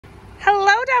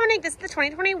Dominique, this is the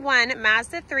 2021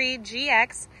 Mazda 3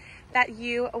 GX that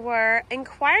you were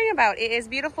inquiring about. It is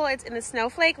beautiful. It's in the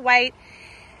snowflake white.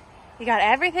 You got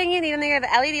everything you need in there. You have the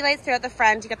LED lights throughout the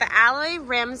front. You got the alloy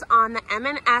rims on the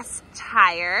M&S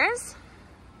tires.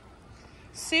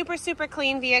 Super, super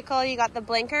clean vehicle. You got the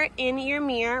blinker in your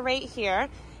mirror right here.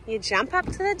 You jump up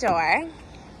to the door.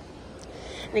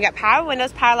 And you got power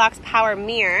windows, power locks, power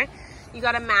mirror. You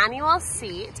got a manual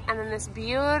seat, and then this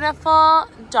beautiful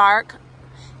dark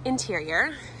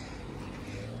interior.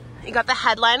 You got the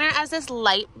headliner as this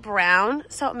light brown,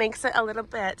 so it makes it a little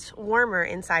bit warmer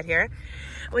inside here.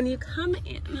 When you come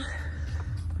in,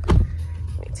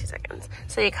 wait 2 seconds.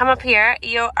 So you come up here,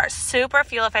 you are super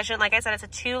fuel efficient. Like I said, it's a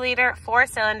 2-liter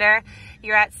 4-cylinder.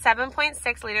 You're at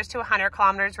 7.6 liters to 100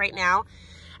 kilometers right now.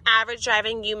 Average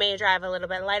driving, you may drive a little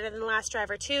bit lighter than the last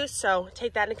driver too, so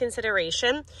take that into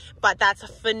consideration, but that's a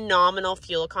phenomenal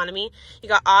fuel economy. You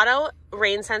got auto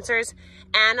rain sensors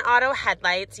and auto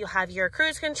headlights. You'll have your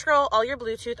cruise control, all your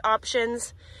Bluetooth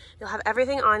options. You'll have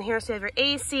everything on here, so you have your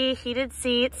AC, heated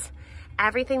seats,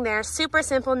 everything there. Super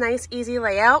simple, nice, easy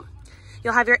layout.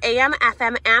 You'll have your AM,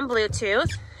 FM, and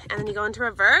Bluetooth, and then you go into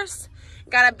reverse.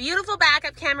 Got a beautiful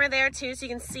backup camera there too, so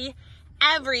you can see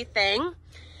everything.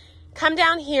 Come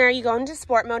down here, you go into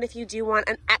sport mode if you do want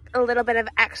a little bit of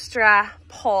extra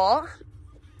pull.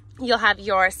 You'll have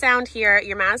your sound here,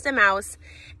 your Mazda mouse,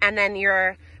 and then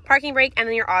your parking brake, and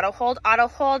then your auto hold. Auto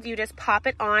hold, you just pop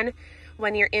it on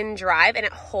when you're in drive, and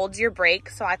it holds your brake.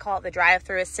 So I call it the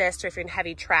drive-through assist, or if you're in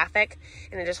heavy traffic,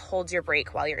 and it just holds your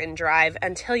brake while you're in drive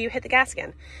until you hit the gas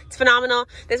again. It's phenomenal.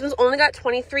 This one's only got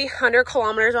 2,300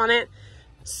 kilometers on it.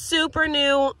 Super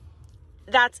new.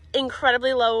 That's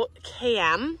incredibly low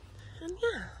KM. And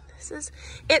yeah,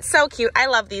 it's so cute. I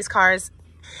love these cars.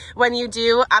 When you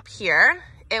do up here,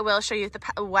 it will show you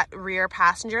what rear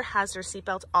passenger has their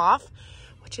seatbelt off,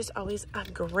 which is always a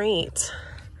great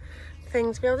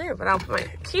thing to be able to do. But I'll put my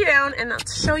key down and I'll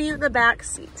show you the back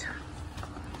seat.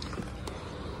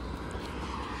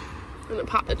 I'm gonna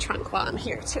pop the trunk while I'm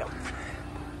here too.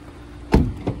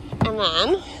 And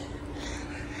then,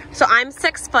 so I'm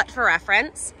 6 foot for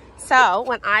reference. So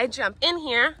when I jump in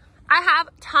here, I have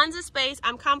tons of space,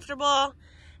 I'm comfortable,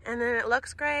 and then it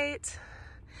looks great.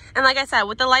 And like I said,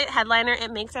 with the light headliner,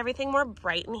 it makes everything more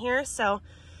bright in here, so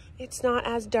it's not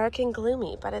as dark and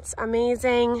gloomy, but it's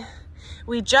amazing.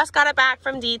 We just got it back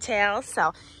from detail,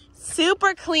 so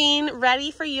super clean,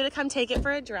 ready for you to come take it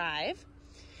for a drive.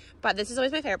 But this is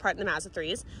always my favorite part in the Mazda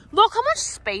 3s. Look how much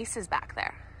space is back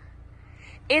there.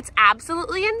 It's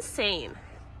absolutely insane.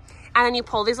 And then you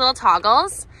pull these little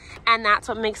toggles, and that's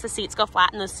what makes the seats go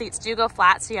flat. And the seats do go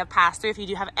flat, so you have pass-through. If you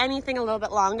do have anything a little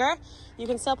bit longer, you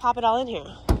can still pop it all in here.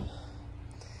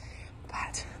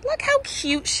 But look how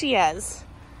cute she is.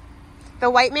 The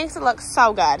white makes it look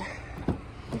so good.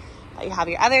 But you have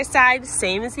your other side,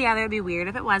 same as the other. It'd be weird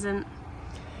if it wasn't.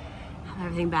 Have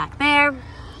everything back there.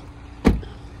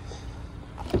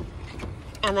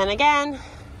 And then again,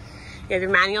 you have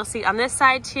your manual seat on this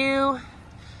side too.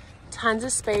 Tons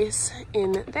of space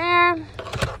in there and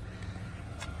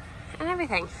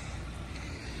everything.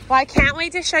 Well, I can't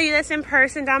wait to show you this in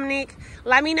person, Dominique.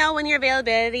 Let me know when your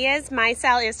availability is. My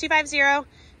cell is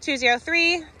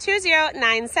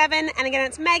 250-203-2097. And again,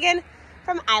 it's Megan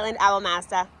from Island Owl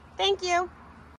Mazda. Thank you.